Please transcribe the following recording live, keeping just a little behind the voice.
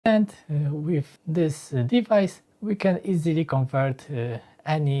And with this device, we can easily convert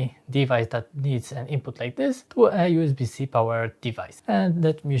any device that needs an input like this to a USB-C powered device. And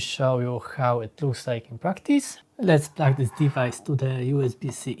let me show you how it looks like in practice. Let's plug this device to the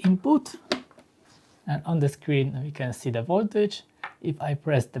USB-C input. And on the screen, we can see the voltage. If I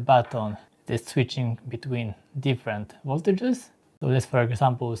press the button, it is switching between different voltages. So let's, for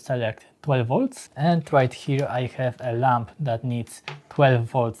example, select 12 volts. And right here, I have a lamp that needs 12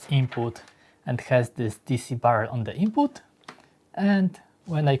 volts input and has this DC bar on the input. And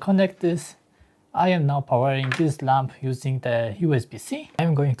when I connect this, I am now powering this lamp using the USB-C.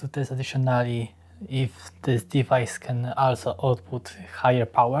 I'm going to test additionally if this device can also output higher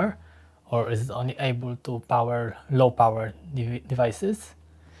power, or is it only able to power low power devices.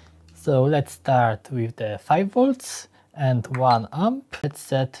 So let's start with the 5 volts and 1 amp. Let's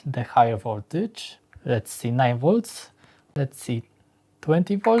set the higher voltage. Let's see 9 volts. Let's see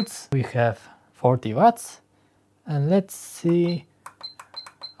 20 volts. We have 40 watts. And let's see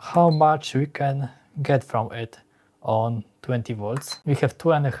how much we can get from it on 20 volts. We have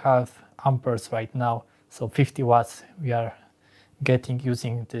 2.5 amperes right now, so 50 watts we are getting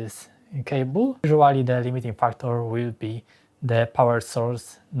using this cable. Usually the limiting factor will be the power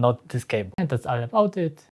source, not this cable. And that's all about it.